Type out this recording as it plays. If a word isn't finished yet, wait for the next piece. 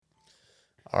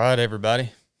All right,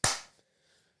 everybody.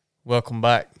 Welcome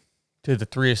back to the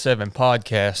 3 of 7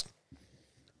 podcast.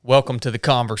 Welcome to the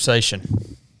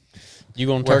conversation. You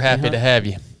going We're turkey happy hunt? to have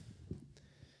you.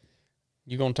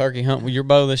 You going turkey hunt with your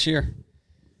bow this year?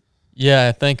 Yeah,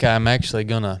 I think I'm actually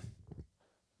going to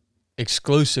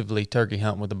exclusively turkey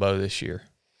hunt with the bow this year.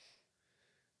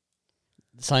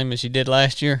 Same as you did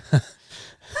last year?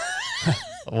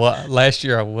 Well, last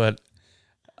year I would.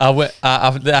 I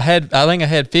think I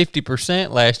had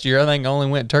 50% last year. I think I only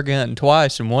went turkey hunting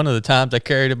twice, and one of the times I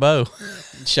carried a bow.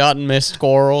 Shot and missed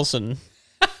squirrels and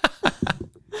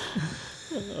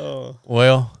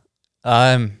Well,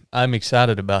 I'm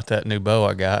excited about that new bow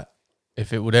I got.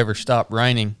 If it would ever stop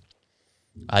raining,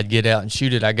 I'd get out and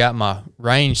shoot it. I got my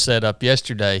range set up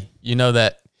yesterday. You know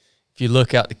that if you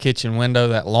look out the kitchen window,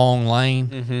 that long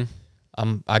lane,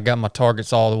 I got my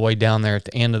targets all the way down there at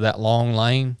the end of that long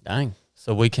lane. dang.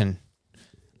 So we can,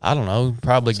 I don't know,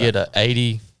 probably get a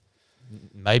 80,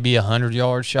 maybe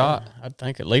 100-yard shot. I'd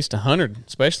think at least 100,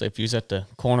 especially if you was at the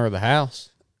corner of the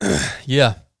house.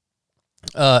 Yeah.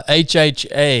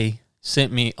 HHA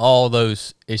sent me all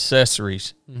those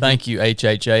accessories. Thank you,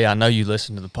 HHA. I know you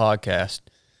listen to the podcast.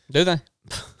 Do they?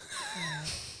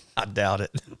 I doubt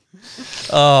it.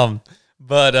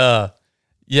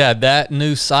 Yeah, that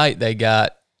new site they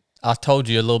got, I told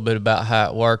you a little bit about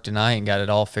how it worked, and I ain't got it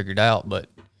all figured out, but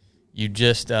you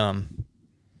just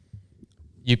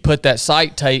you put that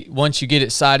sight tape, once you get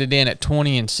it sighted in at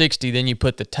 20 and 60, then you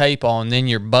put the tape on, then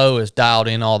your bow is dialed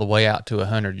in all the way out to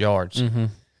 100 yards.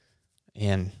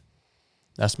 And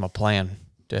that's my plan.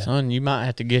 Son, you might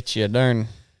have to get you a darn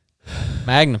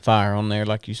magnifier on there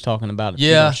like you was talking about if you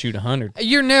Yeah. don't shoot 100.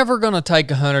 You're never going to take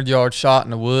a 100-yard shot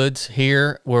in the woods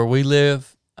here where we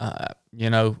live.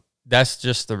 That's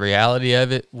just the reality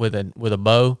of it with a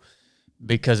bow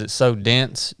because it's so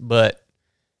dense. But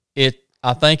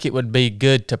I think it would be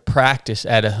good to practice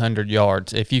at 100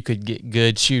 yards. If you could get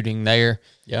good shooting there,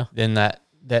 Yeah. then that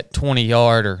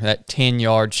 20-yard or that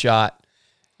 10-yard shot.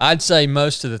 I'd say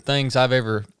most of the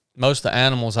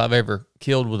animals I've ever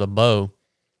killed with a bow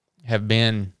have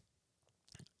been,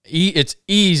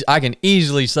 I can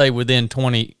easily say within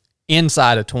 20,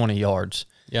 inside of 20 yards.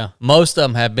 Yeah. Most of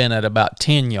them have been at about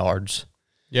 10 yards.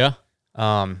 Yeah.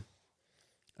 And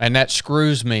that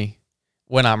screws me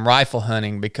when I'm rifle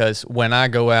hunting because when I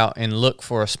go out and look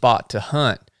for a spot to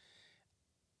hunt,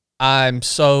 I'm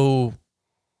so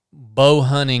bow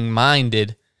hunting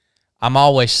minded. I'm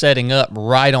always setting up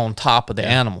right on top of the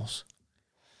animals.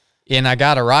 And I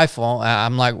got a rifle.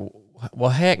 I'm like, well,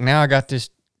 heck, now I got this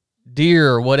deer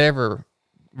or whatever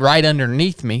right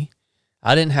underneath me.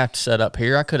 I didn't have to set up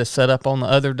here. I could have set up on the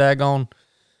other daggone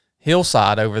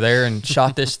hillside over there and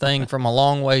shot this thing from a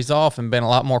long ways off and been a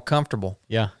lot more comfortable.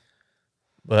 Yeah.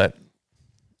 But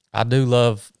I do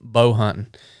love bow hunting.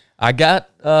 I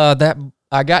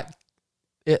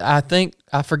think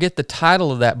I forget the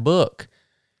title of that book.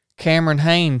 Cameron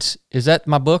Haynes, is that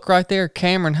my book right there?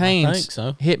 Cameron Haynes think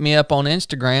so. hit me up on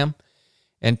Instagram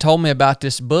and told me about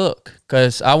this book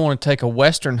because I want to take a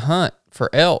Western hunt for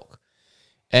elk.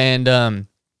 And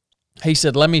he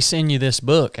said, let me send you this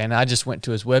book. And I just went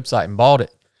to his website and bought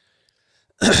it.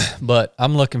 But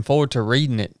I'm looking forward to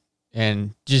reading it.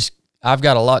 And I've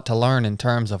got a lot to learn in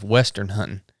terms of Western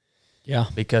hunting Yeah.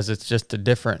 because it's just a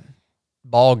different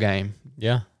ball game.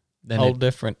 Yeah. Than Whole it-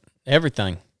 different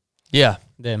everything. Yeah.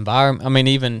 The environment, I mean,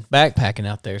 even backpacking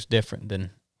out there is different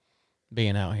than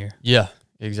being out here. Yeah,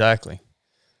 exactly.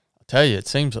 It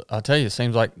seems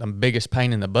like the biggest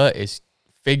pain in the butt is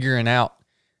figuring out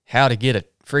how to get a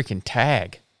freaking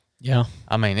tag. Yeah.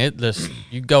 I mean,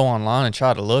 you go online and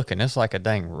try to look, and it's like a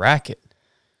dang racket.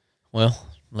 Well,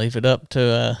 leave it up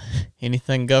to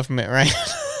anything government ran.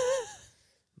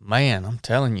 Man, I'm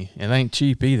telling you, it ain't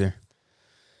cheap either.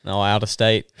 No, out of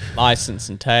state license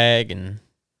and tag and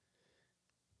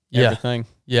everything.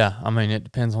 Yeah, I mean, it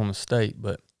depends on the state,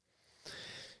 but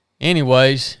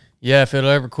anyways, yeah, if it'll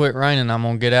ever quit raining, I'm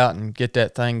going to get out and get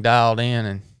that thing dialed in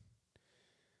and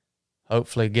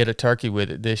hopefully get a turkey with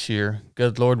it this year.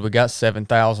 Good Lord, we got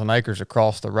 7,000 acres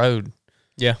across the road.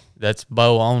 Yeah. That's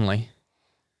bow only.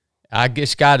 I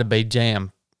guess got to be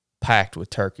jam-packed with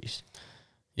turkeys.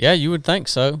 Yeah, you would think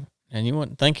so. And you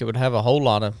wouldn't think it would have a whole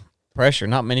lot of pressure.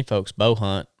 Not many folks bow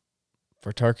hunt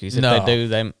for turkeys. If No. they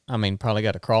do, probably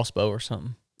got a crossbow or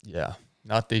something. Yeah,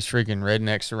 not these freaking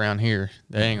rednecks around here.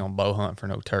 They ain't going to bow hunt for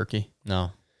no turkey.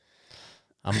 No.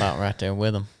 I'm about right there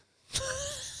with them.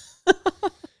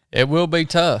 It will be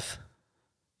tough.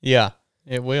 Yeah,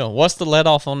 it will. What's the let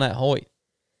off on that Hoyt?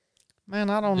 Man,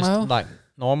 I don't Just know. like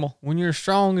normal? When you're as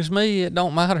strong as me, it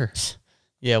don't matter.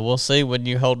 Yeah, we'll see when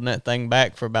you're holding that thing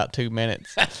back for about 2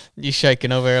 minutes. You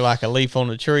shaking over there like a leaf on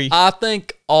a tree. I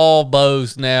think all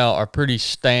bows now are pretty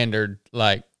standard,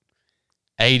 like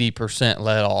 80%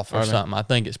 let off or something. I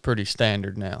think it's pretty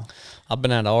standard now. I've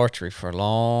been out of archery for a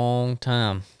long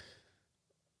time.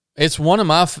 It's one of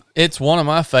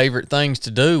my favorite things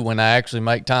to do when I actually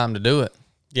make time to do it.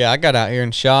 Yeah, I got out here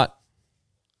and shot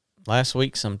last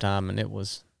week sometime, and it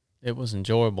was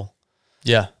enjoyable.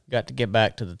 Yeah. Got to get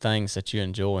back to the things that you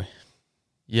enjoy.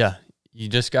 Yeah, you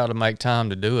just got to make time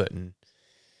to do it. And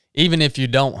even if you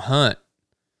don't hunt,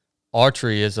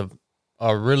 archery is a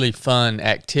really fun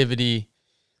activity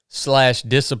 /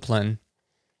 discipline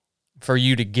for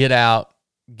you to get out,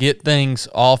 get things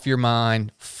off your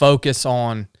mind, focus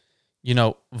on,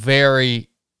 very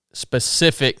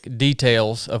specific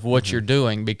details of what you're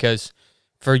doing, because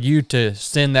for you to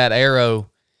send that arrow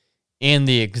in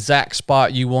the exact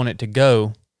spot you want it to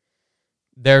go,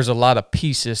 there's a lot of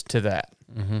pieces to that.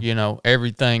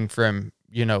 Everything from,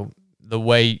 the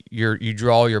way you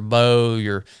draw your bow,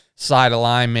 your sight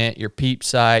alignment, your peep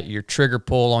sight, your trigger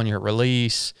pull on your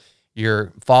release,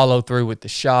 your follow through with the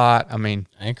shot. I mean,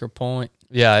 anchor point.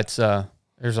 Yeah, it's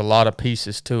there's a lot of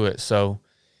pieces to it. So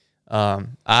I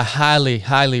highly,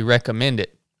 highly recommend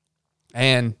it.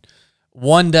 And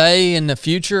one day in the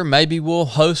future, maybe we'll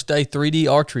host a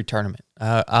 3D archery tournament.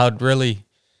 I would really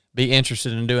be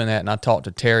interested in doing that. And I talked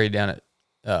to Terry down at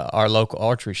our local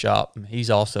archery shop. He's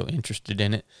also interested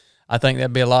in it. I think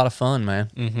that'd be a lot of fun,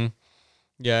 man. Mm-hmm.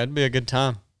 Yeah, it'd be a good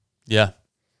time. Yeah.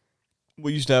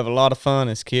 We used to have a lot of fun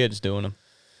as kids doing them.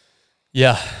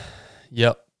 Yeah.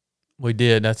 Yep. We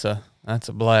did. That's a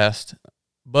blast.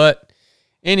 But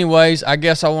anyways, I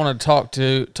guess I want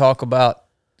to talk about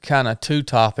kind of two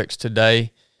topics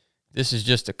today. This is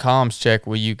just a comms check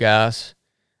with you guys.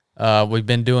 We've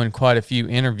been doing quite a few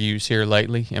interviews here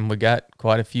lately, and we got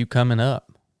quite a few coming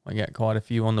up. We got quite a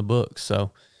few on the books.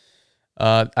 So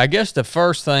I guess the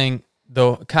first thing,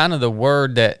 the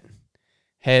word that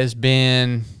has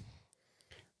been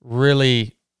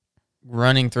really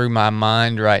running through my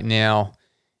mind right now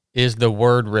is the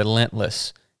word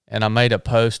relentless. And I made a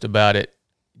post about it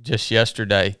just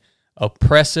yesterday.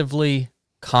 Oppressively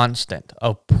constant,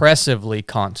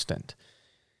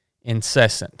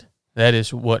 incessant. That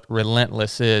is what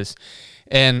relentless is.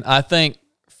 And I think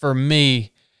for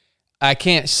me, I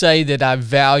can't say that I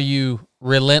value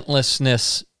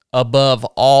relentlessness above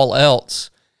all else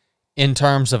in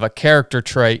terms of a character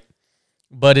trait,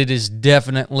 but it is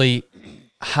definitely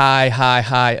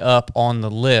high up on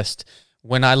the list.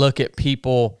 When I look at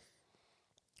people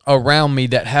around me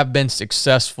that have been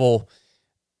successful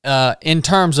in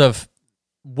terms of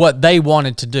what they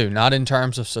wanted to do, not in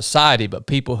terms of society, but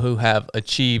people who have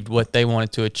achieved what they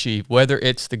wanted to achieve, whether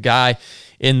it's the guy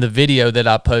in the video that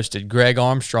I posted, Greg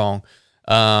Armstrong,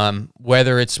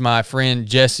 whether it's my friend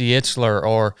Jesse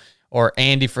Itzler or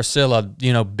Andy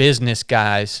Frisella, business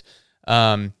guys,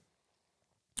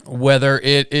 whether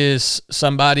it is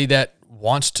somebody that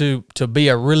wants to be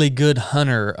a really good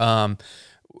hunter,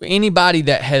 anybody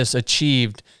that has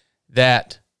achieved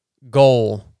that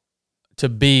goal to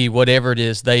be whatever it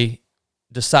is they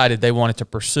decided they wanted to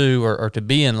pursue or to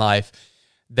be in life,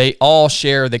 they all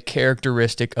share the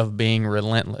characteristic of being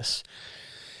relentless.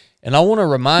 And I want to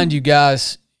remind you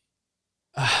guys,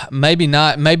 maybe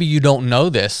you don't know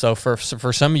this, so for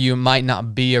some of you, it might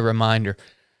not be a reminder.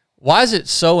 Why is it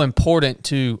so important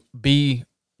to be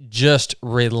just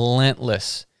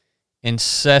relentless,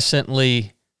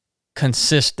 incessantly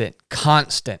consistent,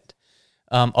 constant,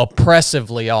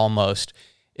 oppressively almost?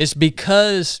 It's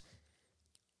because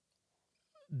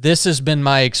this has been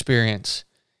my experience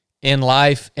in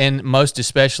life and most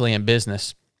especially in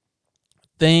business.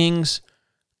 Things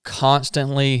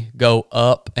constantly go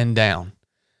up and down.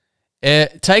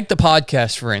 Take the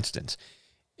podcast, for instance.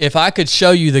 If I could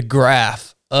show you the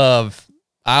graph of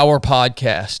our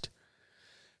podcast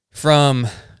from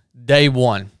day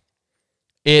one,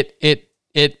 it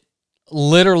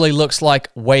literally looks like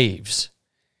waves.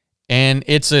 And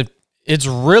it's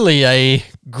really a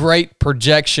great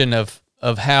projection of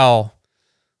how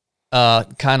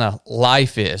kind of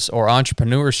life is, or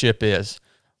entrepreneurship is,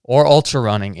 or ultra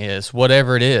running is,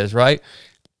 whatever it is, right?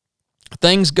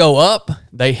 Things go up,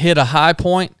 they hit a high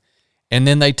point, and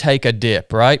then they take a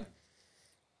dip, right?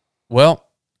 Well,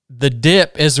 the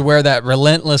dip is where that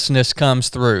relentlessness comes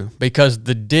through, because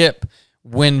the dip,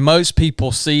 when most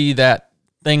people see that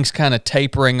things kind of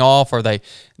tapering off, or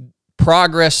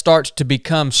progress starts to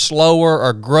become slower,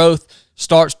 or growth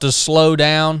starts to slow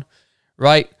down,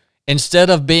 right? Instead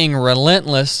of being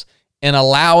relentless and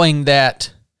allowing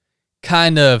that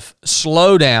kind of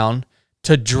slowdown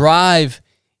to drive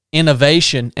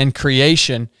innovation and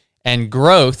creation and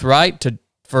growth, right?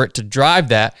 For it to drive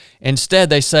that. Instead,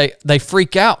 they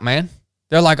freak out, man.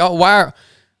 They're like, oh, why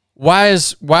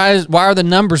are the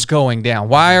numbers going down?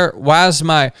 Why is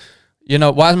my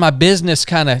business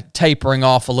kind of tapering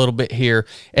off a little bit here?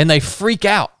 And they freak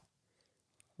out,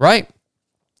 right?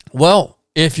 Well,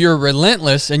 if you're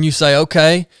relentless and you say,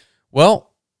 okay,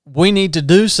 well, we need to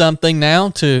do something now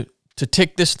to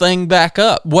tick this thing back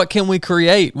up. What can we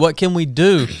create? What can we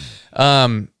do?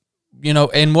 In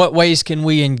what ways can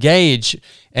we engage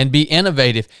and be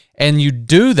innovative? And you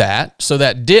do that, so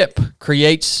that dip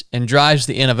creates and drives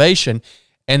the innovation,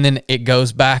 and then it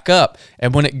goes back up.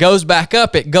 And when it goes back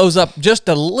up, it goes up just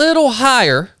a little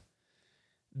higher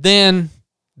than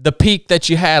the peak that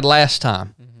you had last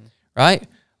time, right?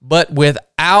 But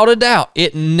without a doubt,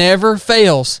 it never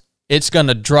fails. It's going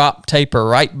to taper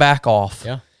right back off,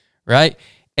 right?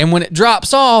 And when it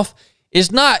drops off,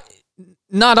 it's not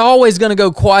always going to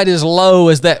go quite as low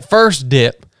as that first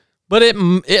dip, but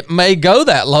it may go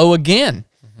that low again.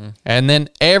 And then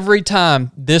every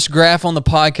time, this graph on the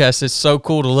podcast is so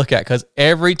cool to look at, because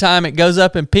every time it goes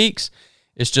up and peaks,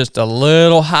 it's just a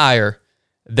little higher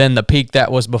than the peak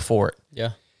that was before it.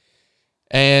 Yeah.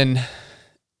 And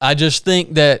I just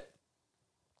think that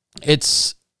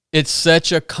it's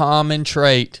such a common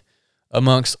trait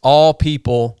amongst all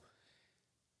people.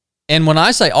 And when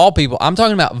I say all people, I'm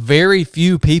talking about very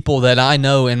few people that I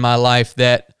know in my life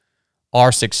that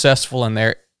are successful in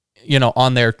their,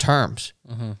 on their terms.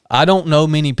 I don't know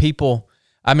many people.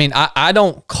 I mean, I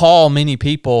don't call many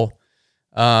people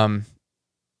out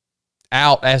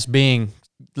as being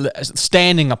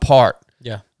standing apart.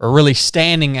 Yeah. Or really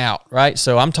standing out, right?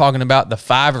 So I'm talking about the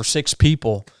 5 or 6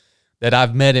 people that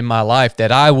I've met in my life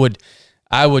that I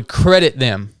would credit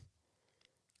them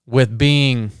with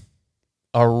being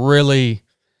a really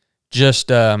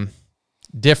just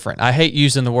different. I hate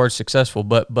using the word successful,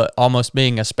 but almost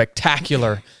being a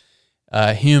spectacular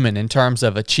human in terms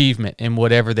of achievement in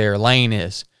whatever their lane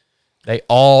is. They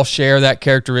all share that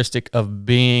characteristic of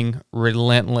being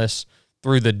relentless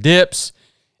through the dips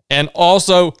and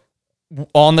also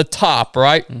on the top,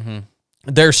 right?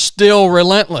 They're still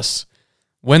relentless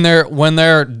when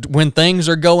things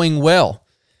are going well.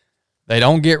 They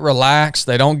don't get relaxed.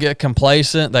 They don't get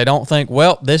complacent. They don't think,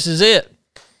 well, this is it.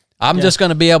 I'm just going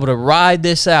to be able to ride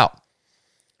this out.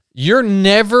 You are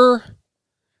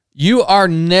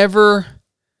never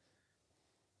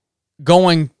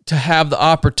going to have the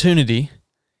opportunity,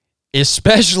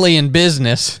 especially in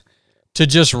business, to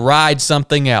just ride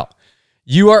something out.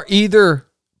 You are either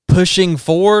pushing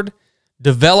forward,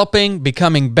 developing,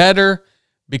 becoming better,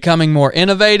 becoming more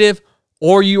innovative,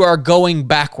 or you are going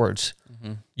backwards.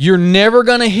 You're never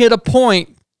going to hit a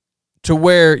point to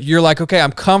where you're like, okay,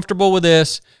 I'm comfortable with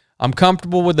this. I'm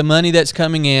comfortable with the money that's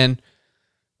coming in,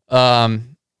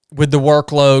 with the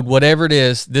workload, whatever it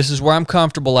is. This is where I'm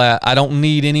comfortable at. I don't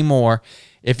need any more.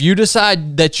 If you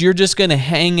decide that you're just going to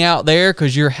hang out there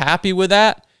because you're happy with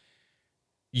that,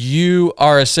 you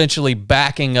are essentially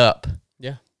backing up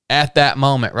at that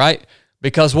moment, right?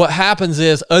 Because what happens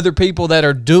is other people that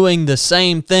are doing the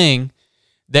same thing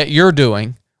that you're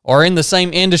doing or in the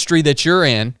same industry that you're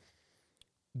in,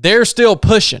 they're still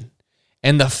pushing.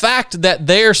 And the fact that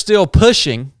they're still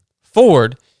pushing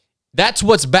forward, that's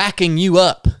what's backing you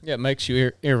up. Yeah, it makes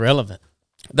you irrelevant.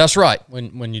 That's right.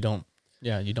 When you don't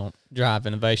drive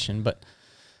innovation. But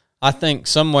I think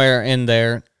somewhere in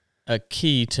there, a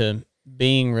key to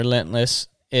being relentless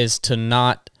is to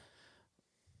not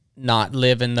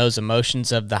live in those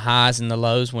emotions of the highs and the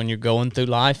lows when you're going through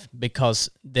life, because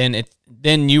then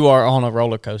you are on a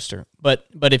roller coaster. But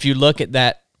if you look at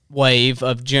that wave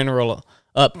of general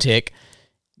uptick,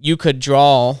 you could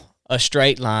draw a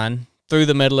straight line through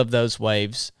the middle of those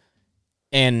waves,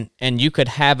 and you could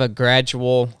have a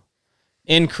gradual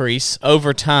increase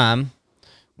over time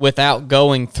without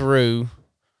going through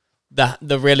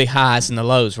the really highs and the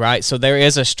lows, right? So there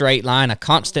is a straight line, a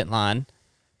constant line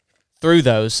through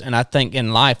those, and I think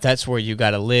in life that's where you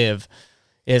got to live.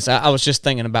 I was just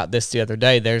thinking about this the other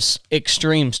day. There's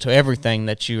extremes to everything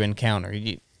that you encounter.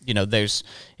 There's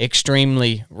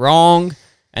extremely wrong,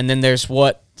 and then there's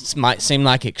what might seem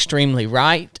like extremely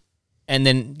right, and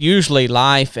then usually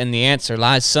life and the answer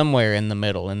lies somewhere in the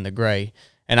middle, in the gray.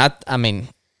 And I mean,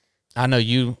 I know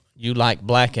you like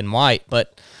black and white,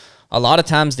 but a lot of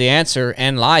times the answer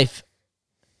and life,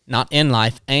 not in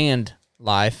life and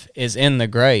life, is in the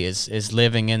gray, is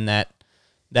living in that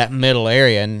middle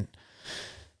area. And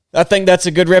I think that's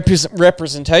a good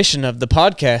representation of the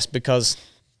podcast, because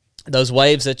those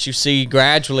waves that you see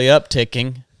gradually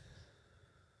upticking,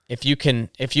 if you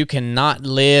can not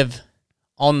live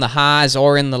on the highs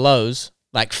or in the lows,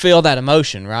 like feel that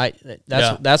emotion, right?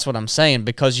 That's what I'm saying,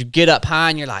 because you get up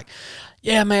high and you're like,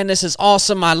 yeah, man, this is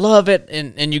awesome. I love it.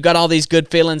 And you got all these good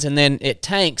feelings, and then it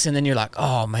tanks, and then you're like,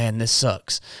 oh, man, this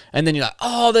sucks. And then you're like,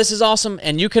 oh, this is awesome.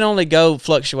 And you can only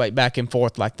fluctuate back and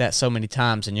forth like that so many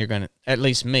times, and you're going to, at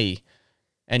least me,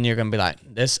 and you're going to be like,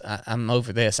 I'm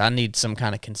over this. I need some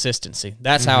kind of consistency.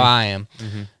 That's how I am.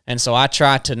 Mm-hmm. And so I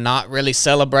try to not really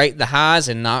celebrate the highs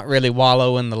and not really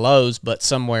wallow in the lows, but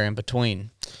somewhere in between.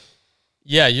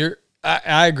 Yeah,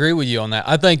 I agree with you on that.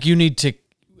 I think you need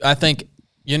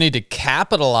to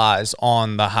capitalize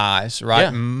on the highs, right?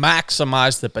 Yeah.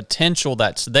 Maximize the potential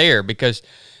that's there, because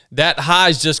that high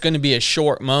is just going to be a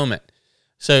short moment.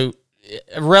 So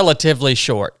relatively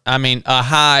short. I mean, a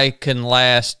high can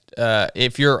last,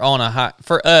 if you're on a high,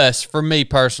 for me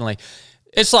personally,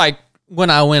 it's like when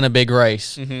I win a big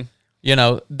race, mm-hmm. you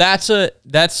know, that's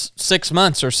 6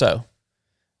 months or so.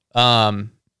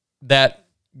 That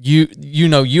you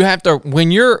have to, when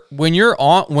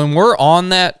we're on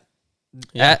that,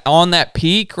 on that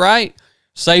peak, right?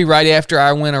 Say right after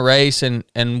I win a race,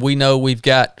 and we know we've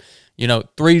got,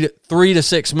 3 to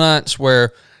 6 months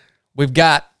where we've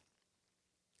got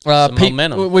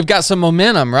momentum. We've got some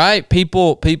momentum, right?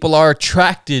 People are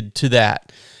attracted to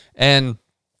that, and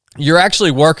you're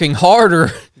actually working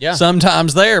harder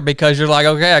sometimes there, because you're like,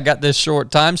 okay, I got this short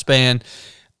time span.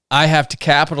 I have to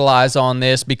capitalize on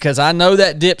this because I know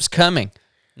that dip's coming,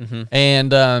 mm-hmm.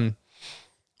 and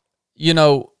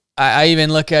I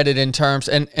even look at it in terms,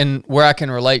 and where I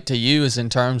can relate to you is in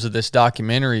terms of this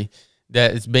documentary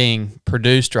that is being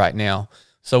produced right now.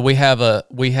 So we have a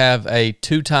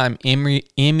 2-time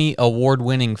Emmy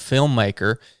award-winning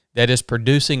filmmaker that is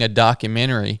producing a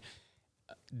documentary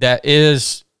that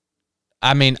is,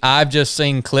 I mean, I've just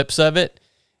seen clips of it,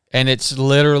 and it's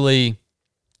literally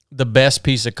the best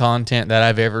piece of content that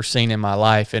I've ever seen in my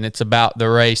life. And it's about the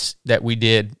race that we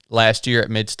did last year at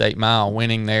Mid-State Mile,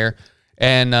 winning there.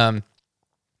 And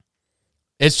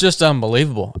it's just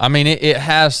unbelievable. I mean, it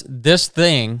has this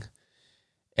thing,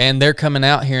 and they're coming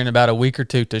out here in about a week or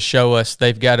two to show us.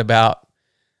 They've got about,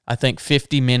 I think,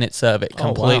 50 minutes of it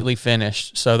completely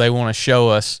finished. So they want to show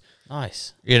us.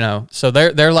 Nice. So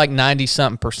they're like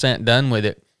 90-something% done with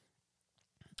it.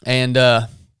 And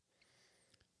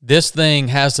this thing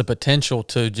has the potential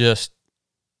to just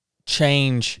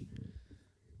change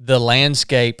the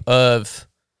landscape of,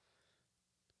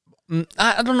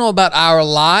 I don't know about our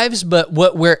lives, but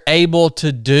what we're able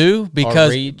to do,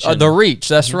 because the reach.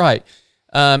 That's mm-hmm. right.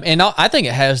 And I think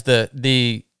it has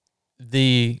the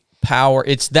power.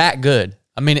 It's that good.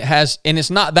 I mean, it has, and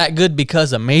it's not that good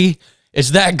because of me.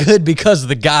 It's that good because of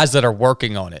the guys that are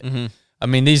working on it. Mm-hmm. I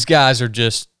mean, these guys are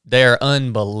they're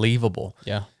unbelievable.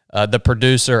 Yeah. The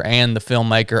producer and the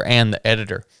filmmaker and the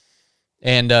editor.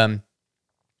 And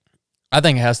I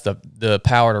think it has the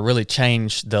power to really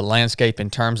change the landscape in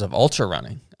terms of ultra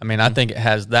running. I mean, I think it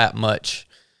has that much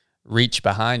reach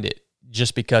behind it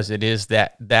just because it is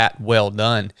that well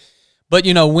done. But,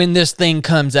 when this thing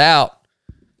comes out,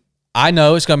 I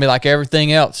know it's going to be like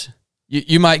everything else.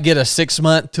 You might get a 6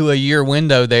 month to a year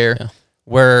window there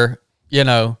where,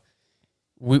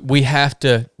 we have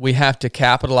to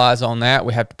capitalize on that.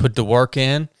 We have to put the work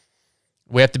in.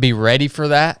 We have to be ready for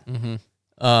that.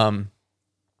 Mm-hmm.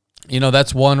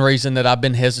 That's one reason that I've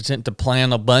been hesitant to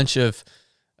plan a bunch of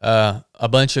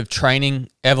training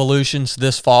evolutions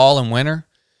this fall and winter,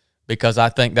 because I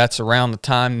think that's around the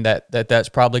time that's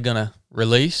probably going to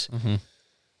release. Mm-hmm.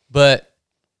 But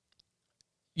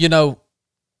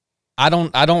I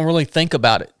don't really think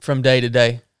about it from day to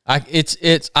day.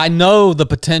 I know the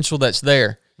potential that's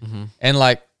there. Mm-hmm. And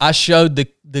like I showed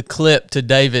the clip to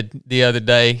David the other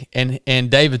day,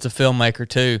 and David's a filmmaker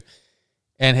too.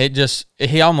 And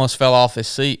he almost fell off his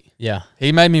seat. Yeah.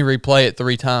 He made me replay it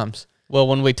 3 times. Well,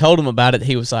 when we told him about it,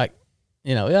 he was like,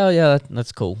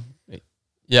 that's cool.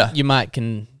 Yeah. You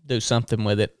can do something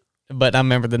with it. But I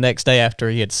remember the next day after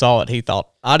he had saw it, he thought,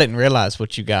 I didn't realize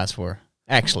what you guys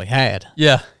actually had.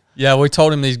 Yeah. Yeah, we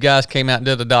told him these guys came out and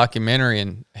did a documentary,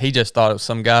 and he just thought it was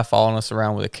some guy following us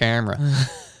around with a camera.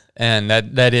 And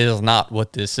that is not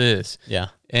what this is. Yeah.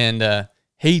 And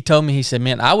he told me, he said,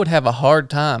 man, I would have a hard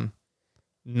time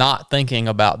not thinking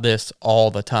about this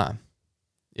all the time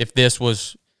if this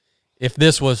was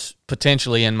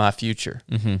potentially in my future.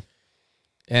 Mm-hmm.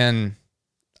 And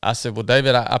I said, well,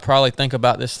 David, I probably think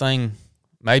about this thing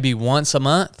maybe once a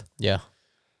month. Yeah.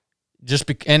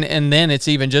 And then it's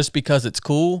even just because it's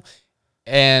cool,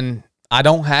 and I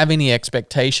don't have any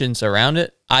expectations around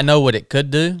it. I know what it could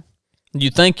do.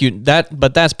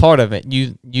 But that's part of it.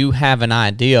 You have an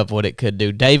idea of what it could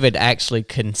do. David actually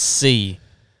can see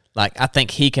Like, I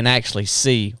think he can actually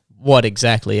see what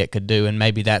exactly it could do, and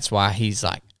maybe that's why he's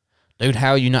like, dude,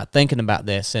 how are you not thinking about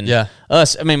this? And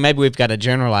us, I mean, maybe we've got a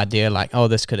general idea like, oh,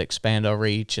 this could expand our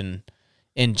reach and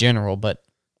in general, but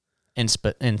in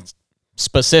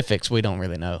specifics, we don't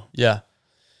really know. Yeah.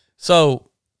 So,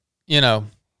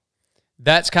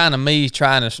 that's kind of me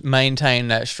trying to maintain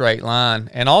that straight line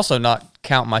and also not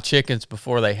count my chickens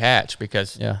before they hatch,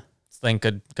 because this thing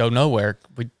could go nowhere.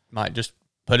 We might just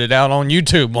put it out on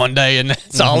YouTube one day and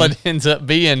that's all it ends up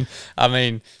being. I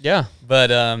mean,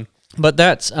 but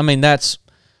that's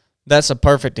a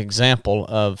perfect example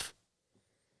of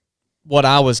what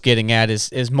I was getting at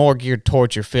is more geared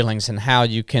towards your feelings and how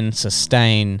you can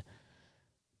sustain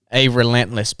a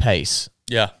relentless pace.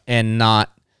 Yeah. And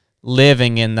not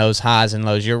living in those highs and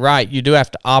lows. You're right. You do have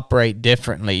to operate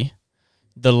differently.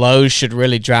 The lows should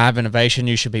really drive innovation.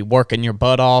 You should be working your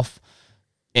butt off,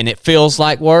 and it feels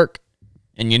like work,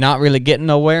 and you're not really getting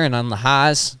nowhere. And on the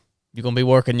highs, you're going to be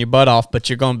working your butt off, but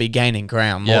you're going to be gaining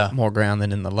ground, more ground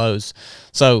than in the lows.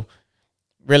 So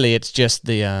really, it's just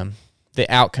the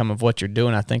outcome of what you're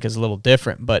doing, I think, is a little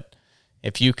different. But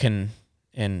if you can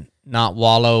and not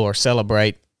wallow or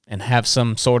celebrate and have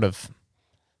some sort of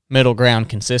middle ground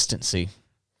consistency,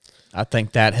 I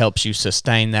think that helps you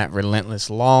sustain that relentless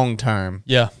long term.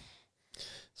 Yeah.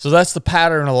 So that's the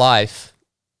pattern of life.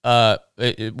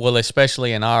 Well,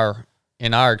 especially in our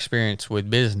experience with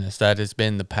business, that has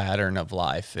been the pattern of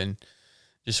life. And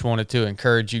just wanted to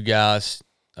encourage you guys,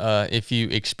 if you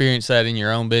experience that in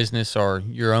your own business or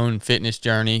your own fitness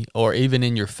journey, or even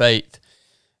in your faith,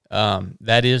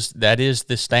 that is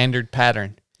the standard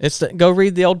pattern. Go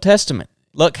read the Old Testament.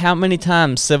 Look how many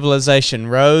times civilization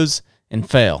rose and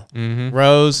fell,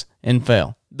 rose and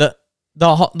fell. The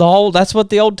whole, that's what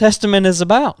the Old Testament is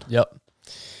about. Yep.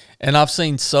 And I've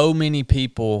seen so many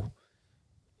people,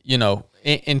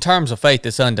 in terms of faith,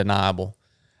 it's undeniable.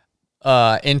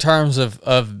 In terms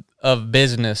of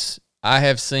business, I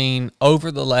have seen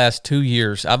over the last 2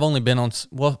 years, I've only been on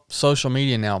social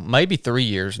media now, maybe 3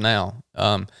 years now.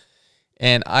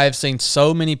 And I've seen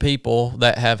so many people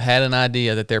that have had an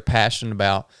idea that they're passionate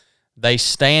about. They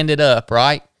stand it up,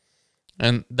 right?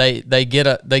 And they get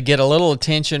a little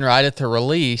attention right at the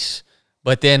release,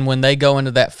 but then when they go into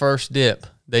that first dip,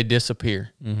 they disappear.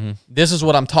 Mm-hmm. This is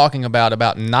what I'm talking about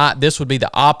this would be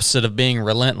the opposite of being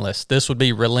relentless. This would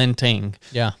be relenting.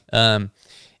 Yeah.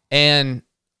 And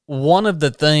one of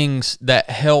the things that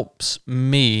helps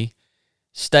me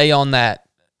stay on that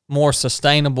more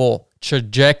sustainable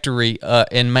trajectory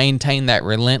and maintain that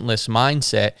relentless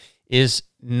mindset is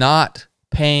not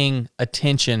paying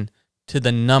attention to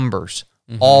the numbers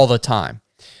all the time.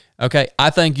 Okay, I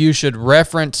think you should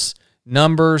reference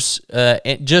numbers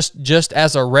just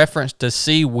as a reference to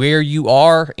see where you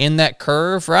are in that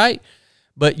curve, right?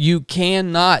 But you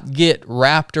cannot get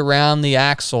wrapped around the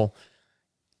axle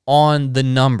on the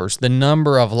numbers, the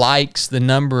number of likes, the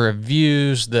number of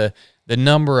views, the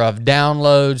number of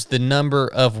downloads, the number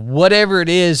of whatever it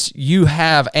is you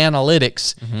have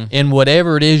analytics in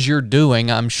whatever it is you're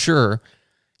doing. I'm sure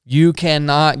you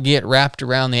cannot get wrapped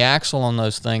around the axle on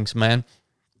those things, man.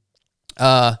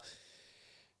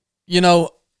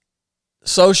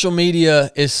 Social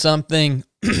media is something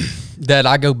that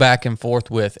I go back and forth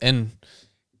with. And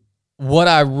what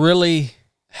I really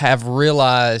have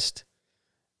realized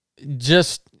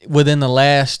just within the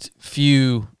last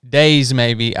few days,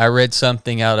 maybe, I read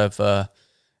something out of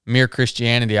Mere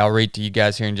Christianity. I'll read to you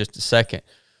guys here in just a second.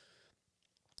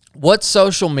 What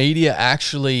social media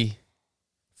actually,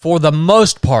 for the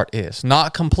most part, is,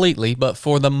 not completely, but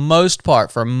for the most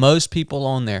part, for most people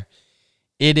on there,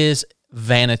 it is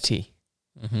vanity.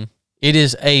 Mm-hmm. It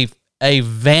is a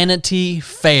vanity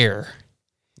fair.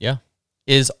 Yeah.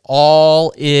 Is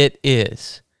all it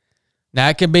is. Now,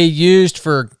 it can be used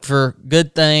for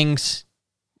good things.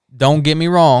 Don't get me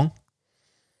wrong.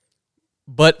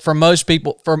 But for most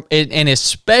people, and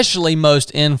especially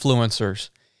most influencers,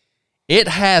 it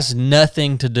has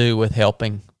nothing to do with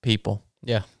helping people.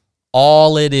 Yeah.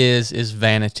 All it is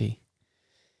vanity.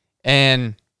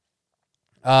 And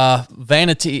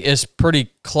vanity is pretty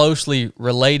closely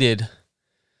related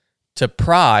to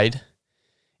pride.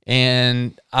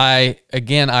 And I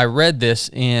read this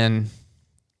in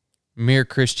Mere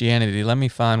Christianity. Let me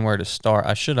find where to start.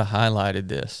 I should have highlighted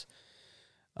this.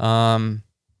 I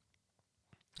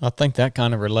think that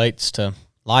kind of relates to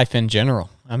life in general.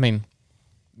 I mean,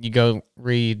 you go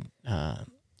read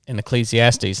in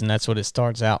Ecclesiastes, and that's what it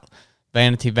starts out.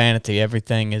 Vanity, vanity,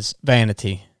 everything is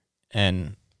vanity.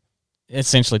 And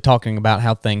essentially talking about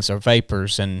how things are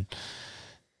vapors and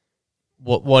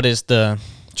what is the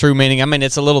true meaning. I mean,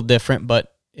 it's a little different,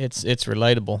 but it's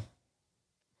relatable.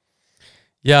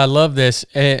 Yeah, I love this.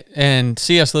 And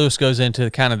C.S. Lewis goes into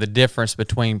kind of the difference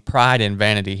between pride and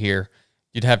vanity here.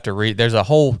 You'd have to read. There's a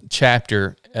whole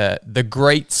chapter. The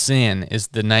Great Sin is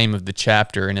the name of the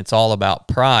chapter, and it's all about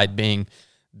pride being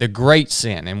the great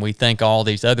sin. And we think all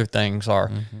these other things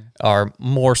are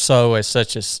more so as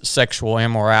such as sexual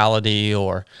immorality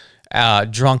or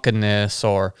drunkenness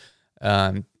or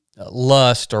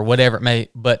lust or whatever it may.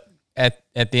 But at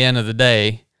the end of the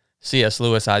day, C.S.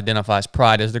 Lewis identifies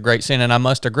pride as the great sin, and I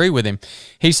must agree with him.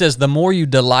 He says, the more you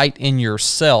delight in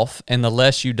yourself and the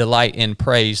less you delight in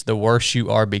praise, the worse you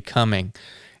are becoming.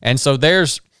 And so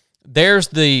there's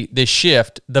the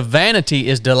shift. The vanity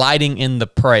is delighting in the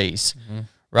praise,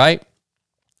 right?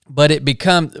 But it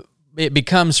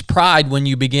becomes pride when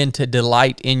you begin to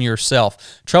delight in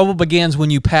yourself. Trouble begins when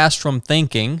you pass from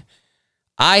thinking,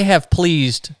 I have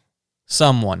pleased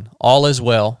someone, all is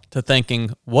well, to thinking,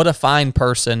 what a fine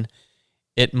person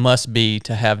it must be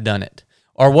to have done it.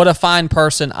 Or what a fine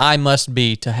person I must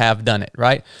be to have done it,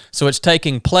 right? So it's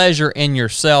taking pleasure in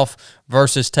yourself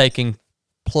versus taking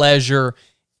pleasure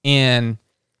in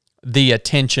the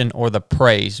attention or the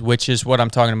praise, which is what I'm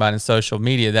talking about in social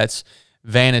media. That's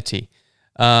vanity.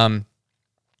 When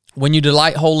you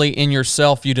delight wholly in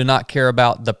yourself, you do not care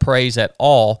about the praise at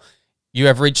all. You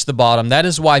have reached the bottom. That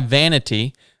is why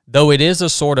vanity, though it is a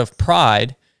sort of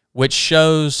pride, which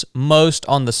shows most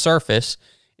on the surface,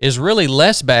 is really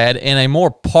less bad and a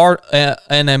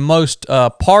most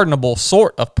pardonable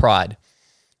sort of pride.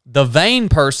 The vain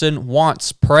person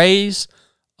wants praise,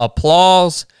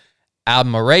 applause,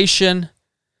 admiration,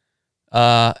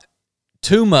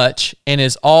 too much, and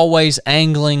is always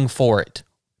angling for it.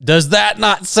 Does that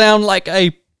not sound like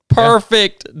a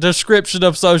perfect description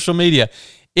of social media?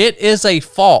 It is a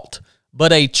fault,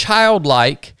 but a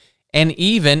childlike and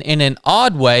even in an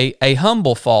odd way, a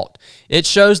humble fault. It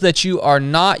shows that you are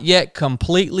not yet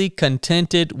completely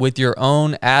contented with your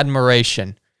own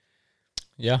admiration.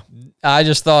 Yeah. I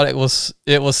just thought it was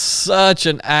such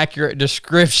an accurate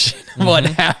description of what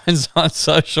happens on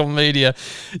social media.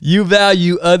 You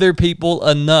value other people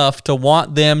enough to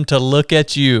want them to look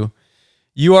at you.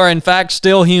 You are in fact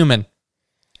still human.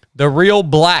 The real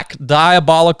black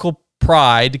diabolical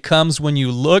pride comes when you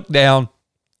look down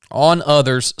on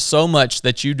others so much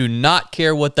that you do not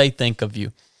care what they think of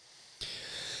you.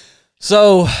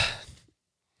 So,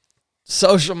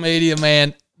 social media,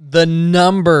 man, the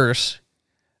numbers,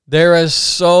 there is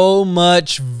so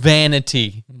much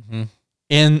vanity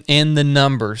in the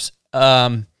numbers.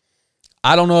 I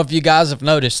don't know if you guys have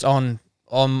noticed on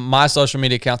my social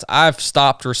media accounts, I've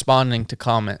stopped responding to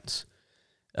comments.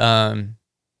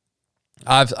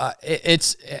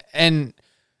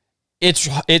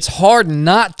 It's hard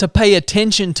not to pay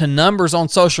attention to numbers on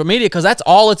social media because that's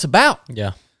all it's about.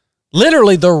 Yeah.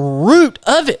 Literally the root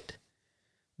of it.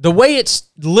 The way it's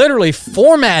literally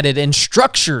formatted and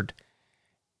structured.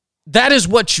 That is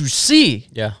what you see.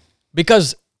 Yeah.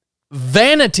 Because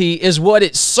vanity is what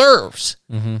it serves.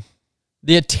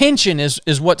 The attention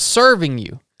is what's serving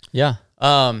you. Yeah.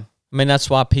 I mean, that's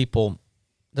why people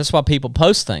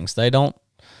post things. They don't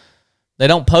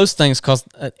post things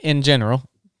in general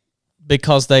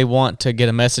because they want to get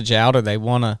a message out or they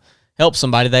want to help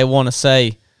somebody. They want to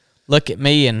say, look at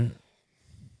me. And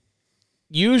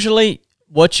usually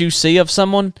what you see of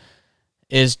someone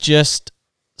is just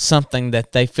something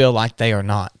that they feel like they are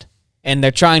not. And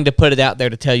they're trying to put it out there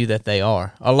to tell you that they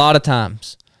are. A lot of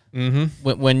times.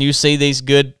 When you see these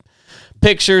good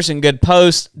pictures and good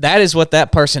posts, that is what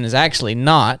that person is actually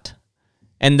not.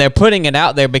 And they're putting it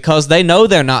out there because they know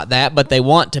they're not that, but they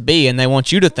want to be, and they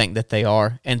want you to think that they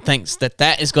are, and thinks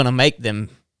that is going to make them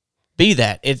be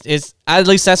that. It's at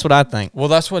least that's what I think. Well,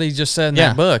 that's what he just said in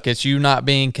that book. It's you not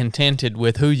being contented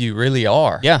with who you really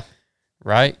are. Yeah.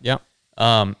 Right? Yeah.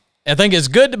 I think it's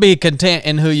good to be content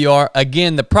in who you are.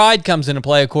 Again, the pride comes into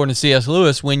play, according to C.S.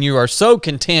 Lewis, when you are so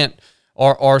content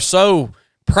or so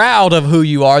proud of who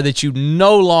you are that you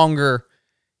no longer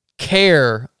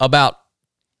care about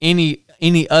any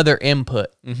other input,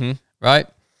 right?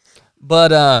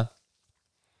 But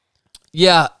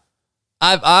yeah,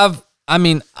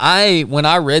 when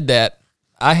I read that,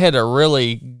 I had to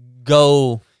really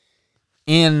go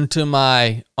into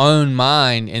my own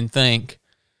mind and think,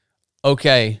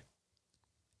 okay,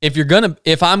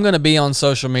 if I'm gonna be on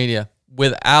social media,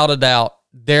 without a doubt,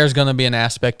 there's gonna be an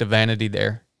aspect of vanity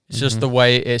there. It's just the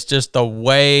way it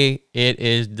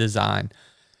is designed.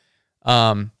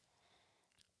 But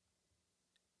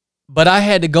I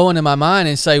had to go into my mind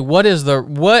and say, what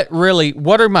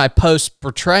are my posts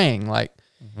portraying? Like,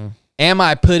 am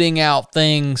I putting out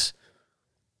things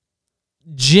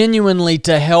genuinely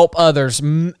to help others?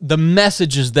 The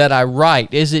messages that I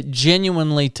write, is it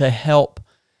genuinely to help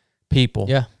people?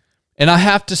 Yeah. And I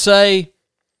have to say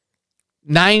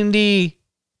 90+%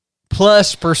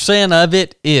 of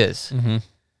it is. Mm-hmm.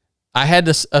 I had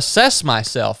to assess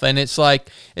myself, and it's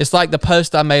like the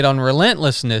post I made on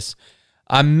relentlessness.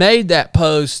 I made that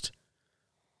post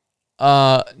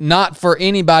not for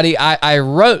anybody. I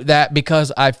wrote that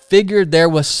because I figured there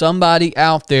was somebody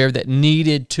out there that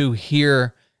needed to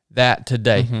hear that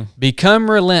today. Mm-hmm. Become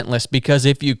relentless, because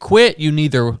if you quit, you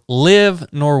neither live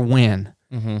nor win.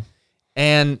 Mm-hmm.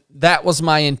 And that was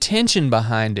my intention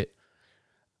behind it.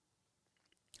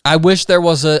 I wish there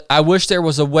was a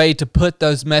way to put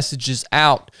those messages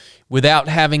out without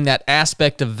having that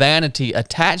aspect of vanity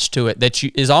attached to it that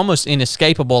is almost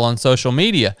inescapable on social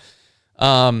media.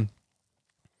 Well,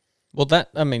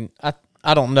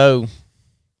 I don't know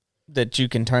that you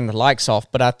can turn the likes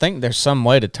off, but I think there's some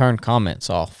way to turn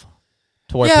comments off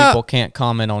to where people can't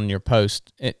comment on your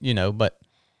post, but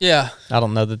yeah, I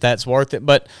don't know that that's worth it.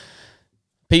 But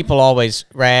people always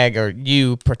rag, or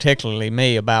you, particularly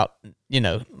me, about,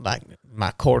 like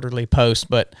my quarterly post.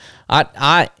 But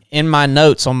I in my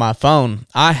notes on my phone,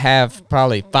 I have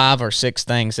probably 5 or 6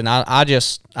 things, and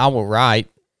I will write,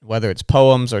 whether it's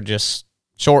poems or just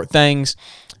short things.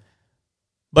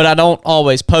 But I don't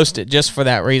always post it just for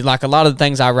that reason. Like, a lot of the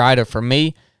things I write are for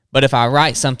me, but if I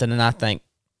write something and I think,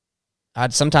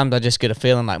 sometimes I just get a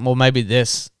feeling like, well, maybe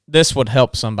this would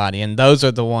help somebody, and those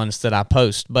are the ones that I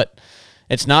post. But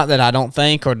it's not that I don't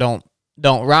think or don't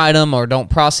write them or don't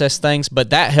process things, but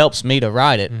that helps me to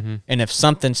write it. Mm-hmm. And if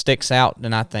something sticks out,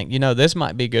 then I think, this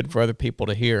might be good for other people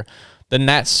to hear, then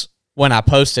that's when I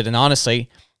post it. And honestly,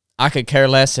 I could care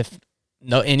less if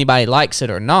anybody likes it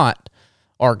or not,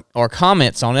 or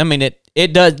comments on it. I mean,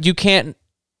 it does. You can't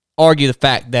argue the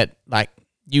fact that, like,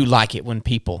 you like it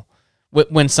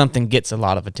when something gets a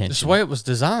lot of attention. That's the way it was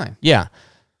designed. Yeah.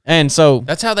 And so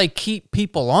that's how they keep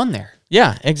people on there.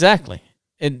 Yeah, exactly.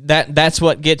 That's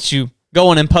what gets you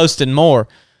going and posting more.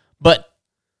 But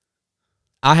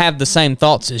I have the same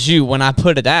thoughts as you. When I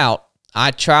put it out,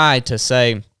 I try to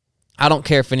say, I don't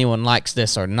care if anyone likes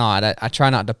this or not. I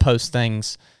try not to post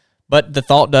things. But the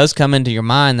thought does come into your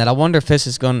mind that I wonder if this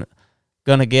is going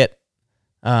to get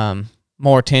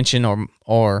more attention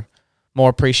or more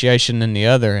appreciation than the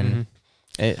other. And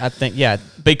I think,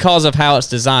 because of how it's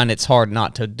designed, it's hard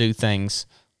not to do things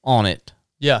on it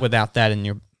without that in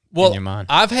your mind.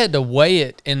 I've had to weigh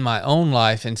it in my own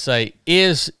life and say,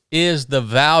 is the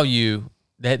value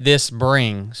that this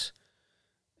brings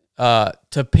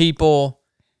to people,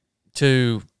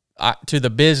 to the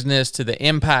business, to the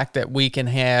impact that we can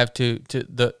have, to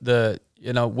the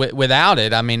without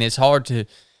it, I mean, it's hard to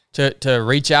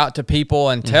reach out to people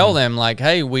and tell them, like,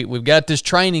 hey, we've got this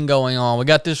training going on, we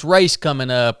got this race coming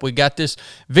up, we got this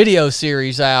video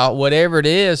series out, whatever it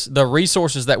is, the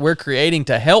resources that we're creating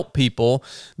to help people.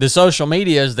 The social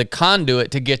media is the conduit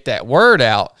to get that word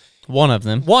out. One of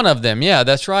them, yeah,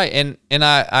 that's right. And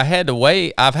I had to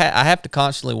weigh. I have to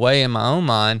constantly weigh in my own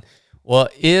mind. Well,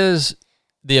 is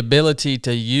the ability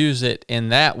to use it in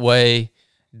that way,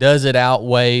 does it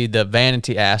outweigh the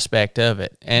vanity aspect of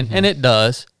it? And it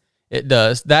does. It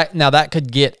does. That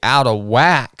could get out of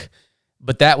whack,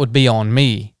 but that would be on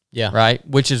me. Yeah. Right?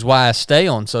 Which is why I stay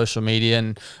on social media,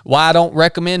 and why I don't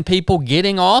recommend people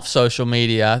getting off social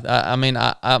media. I'm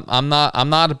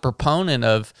not a proponent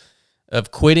of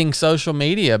quitting social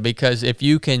media, because if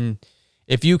you can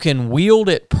wield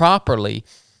it properly,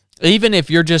 even if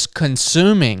you're just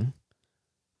consuming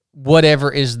whatever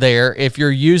is there, if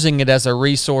you're using it as a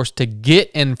resource to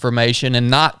get information and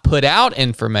not put out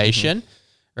information,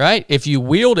 right? If you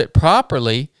wield it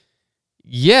properly,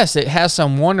 yes, it has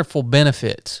some wonderful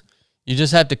benefits. You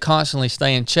just have to constantly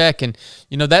stay in check. And,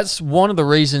 that's one of the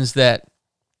reasons that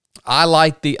I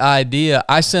like the idea.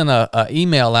 I sent a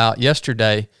email out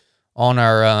yesterday on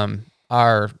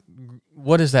our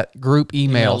what is that group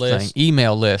email thing?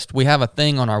 Email list. We have a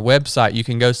thing on our website. You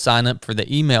can go sign up for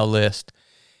the email list.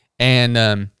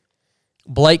 And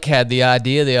Blake had the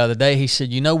idea the other day. He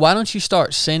said, why don't you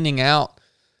start sending out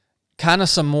kind of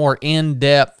some more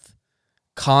in-depth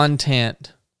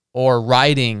content or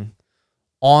writing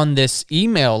on this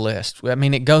email list? I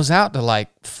mean, it goes out to like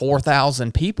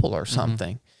 4,000 people or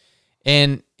something.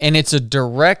 And it's a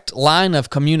direct line of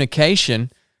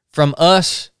communication from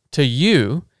us to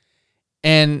you.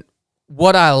 And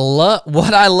what I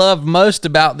love most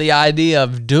about the idea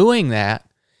of doing that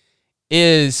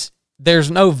is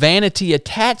there's no vanity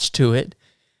attached to it,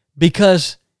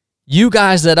 because you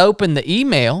guys that open the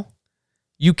email,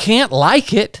 you can't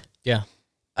like it. Yeah.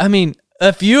 I mean,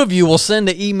 a few of you will send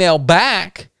an email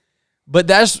back, but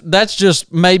that's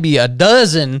just maybe a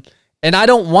dozen, and I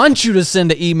don't want you to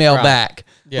send an email back.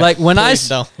 Yeah, like when I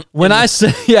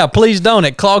say, yeah, please don't.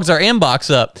 It clogs our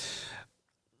inbox up.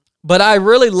 But I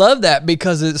really love that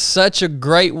because it's such a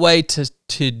great way to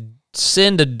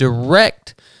send a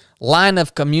direct line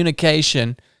of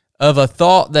communication of a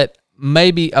thought that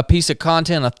maybe a piece of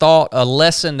content, a thought, a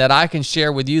lesson that I can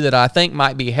share with you that I think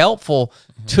might be helpful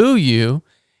to you,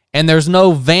 and there's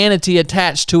no vanity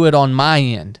attached to it on my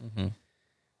end.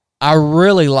 I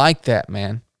really like that,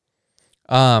 man.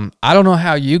 I don't know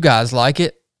how you guys like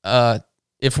it.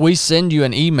 If we send you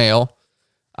an email,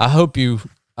 I hope you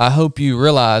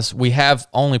realize we have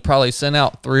only probably sent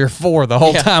out 3 or 4 the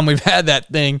whole time we've had that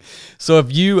thing. So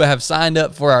if you have signed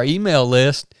up for our email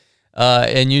list,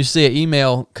 and you see an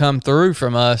email come through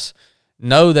from us,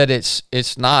 know that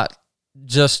it's not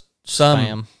just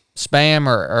some spam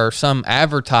or some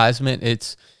advertisement.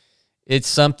 It's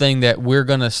something that we're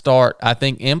going to start, I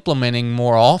think, implementing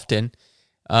more often,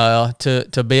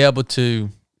 to be able to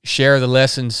share the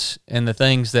lessons and the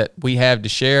things that we have to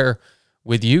share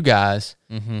with you guys.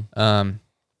 And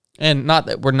not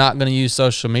that we're not going to use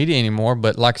social media anymore,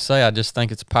 but like I say, I just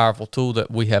think it's a powerful tool that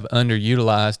we have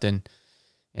underutilized,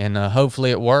 and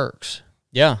hopefully it works.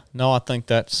 Yeah, no, I think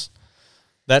that's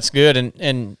good.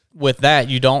 And with that,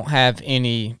 you don't have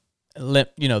any,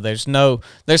 there's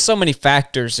so many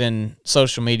factors in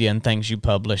social media and things you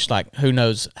publish, like who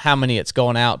knows how many it's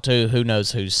going out to, who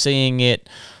knows who's seeing it,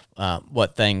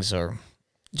 what things are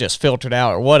just filtered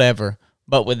out or whatever.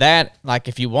 But with that, like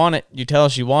if you want it, you tell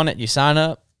us you want it, you sign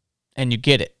up, and you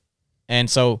get it. And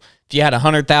so if you had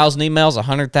 100,000 emails,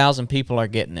 100,000 people are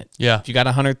getting it. Yeah. If you got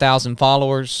 100,000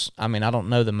 followers, I mean, I don't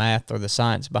know the math or the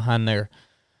science behind their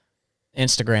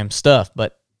Instagram stuff,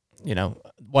 but,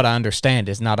 what I understand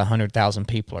is not 100,000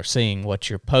 people are seeing what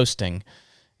you're posting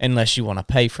unless you want to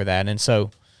pay for that. And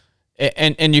so,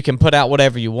 and you can put out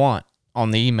whatever you want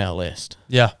on the email list.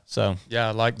 Yeah. So. Yeah,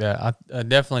 I like that. I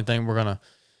definitely think we're going to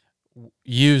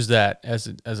use that as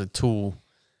a tool.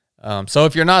 So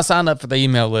if you're not signed up for the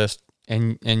email list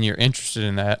and you're interested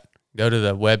in that, go to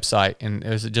the website, and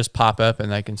does it just pop up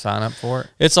and they can sign up for it?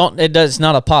 It's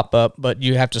not a pop up, but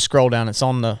you have to scroll down. It's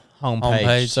on the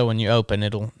homepage. So when you open,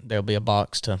 there'll be a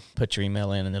box to put your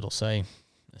email in, and it'll say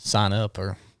sign up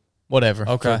or whatever.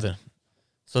 Okay.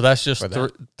 So that's just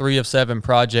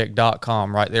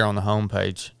 3of7project.com right there on the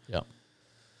homepage. Yep.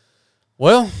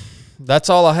 Well, that's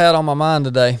all I had on my mind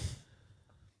today.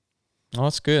 Oh,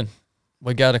 that's good.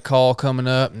 We got a call coming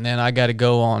up, and then I got to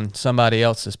go on somebody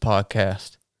else's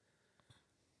podcast.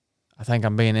 I think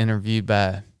I'm being interviewed by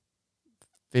a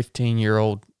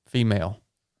 15-year-old female.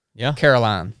 Yeah.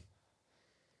 Caroline.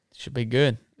 Should be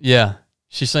good. Yeah.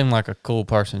 She seemed like a cool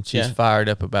person. She's fired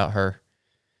up about her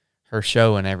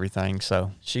show and everything.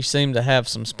 So she seemed to have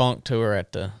some spunk to her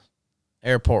at the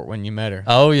airport when you met her.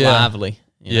 Oh, yeah. Lively.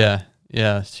 Yeah.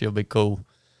 Yeah. She'll be cool.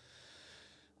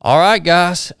 All right,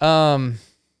 guys. Hope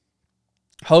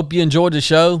you enjoyed the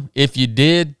show. If you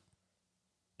did,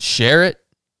 share it.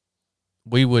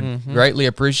 We would greatly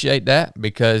appreciate that,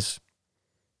 because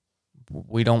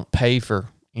we don't pay for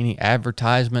any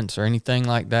advertisements or anything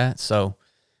like that. So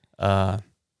the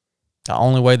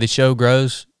only way the show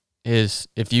grows is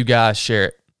if you guys share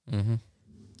it.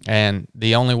 And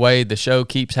the only way the show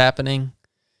keeps happening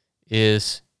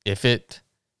is if it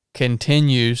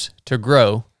continues to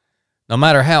grow, no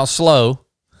matter how slow.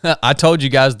 I told you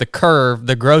guys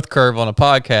the growth curve on a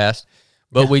podcast,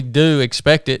 but we do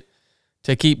expect it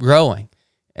to keep growing.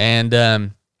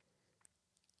 And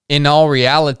in all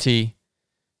reality,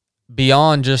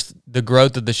 beyond just the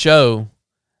growth of the show,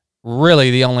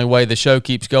 really the only way the show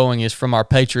keeps going is from our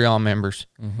Patreon members.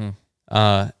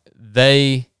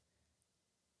 They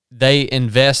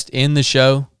invest in the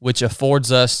show, which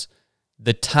affords us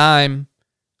the time,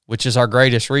 which is our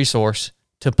greatest resource,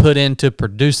 to put into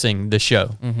producing the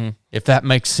show, if that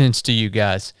makes sense to you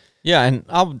guys. Yeah, and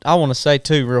I want to say,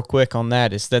 too, real quick on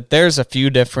that, is that there's a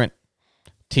few different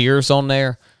tiers on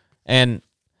there, and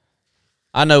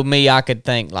I know me, I could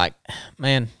think like,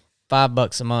 man,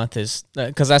 $5 a month is,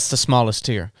 because that's the smallest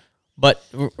tier. But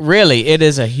really,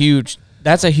 that's a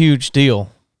huge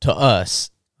deal to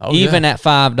us, even at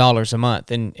 $5 a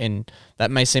month. And that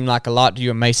may seem like a lot to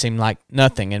you, it may seem like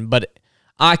nothing. But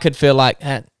I could feel like,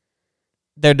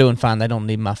 they're doing fine, they don't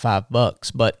need my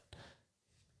 $5, but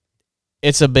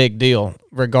it's a big deal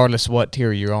regardless of what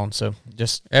tier you're on. So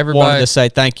just wanted to say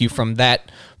thank you from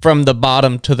the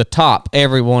bottom to the top,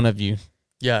 every one of you.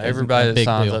 Yeah, everybody that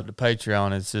signs up to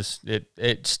Patreon, is just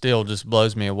it still just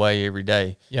blows me away every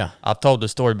day. Yeah. I've told the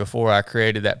story before. I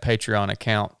created that Patreon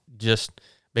account just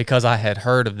because I had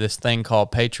heard of this thing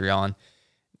called Patreon.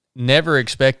 never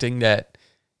expecting that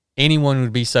anyone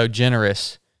would be so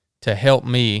generous to help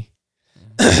me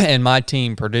and my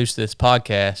team produce this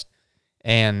podcast.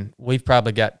 And we've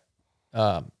probably got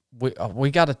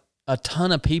we got a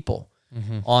ton of people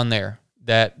on there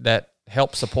that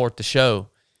help support the show.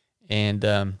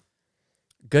 And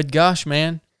good gosh,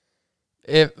 man,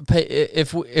 if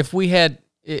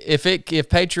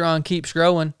Patreon keeps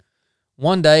growing,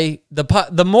 one day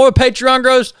the more Patreon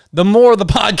grows, the more the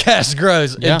podcast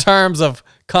grows in terms of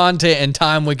content and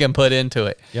time we can put into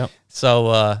it. Yep.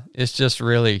 So it's just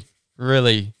really,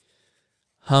 really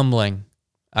humbling.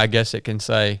 I guess I could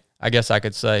say,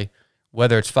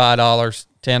 whether it's $5,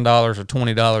 $10, or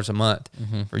 $20 a month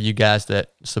for you guys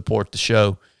that support the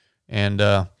show.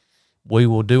 And we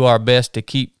will do our best to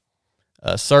keep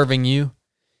serving you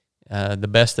the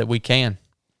best that we can.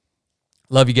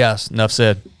 Love you guys. Enough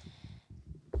said.